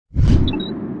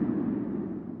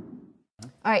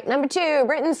All right, number 2,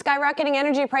 Britain's skyrocketing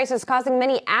energy prices causing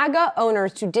many AGA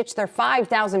owners to ditch their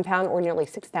 £5,000 or nearly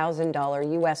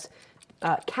 $6,000 U.S.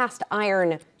 Cast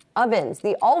iron ovens.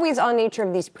 The always-on nature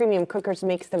of these premium cookers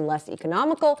makes them less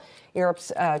economical.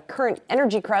 Europe's current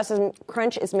energy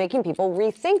crunch is making people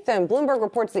rethink them. Bloomberg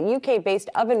reports that UK-based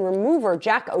oven remover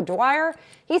Jack O'Dwyer,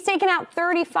 he's taken out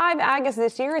 35 AGAs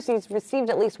this year as he's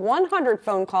received at least 100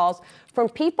 phone calls from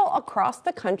people across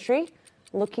the country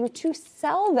looking to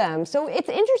sell them. So it's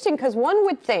interesting because one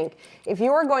would think if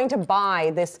you're going to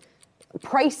buy this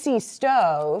pricey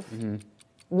stove,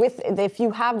 if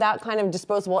you have that kind of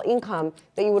disposable income,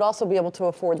 that you would also be able to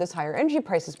afford this higher energy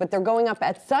prices. But they're going up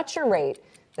at such a rate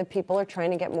that people are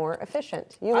trying to get more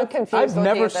efficient. You look confused. I've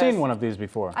never seen one of these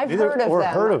before. I've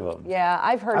heard of them. Yeah,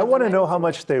 I've heard of them. I want to know how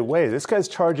much they weigh. This guy's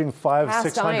charging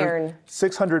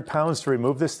 600 pounds to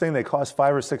remove this thing. They cost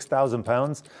 5,000 or 6,000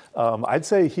 pounds. I'd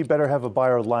say he better have a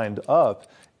buyer lined up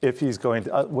if he's going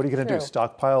to. What are you going to do?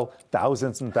 Stockpile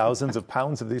thousands and thousands of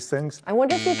pounds of these things? I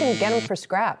wonder if you can get them for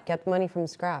scrap. Get the money from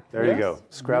scrap. There you go.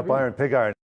 Scrap iron, pig iron.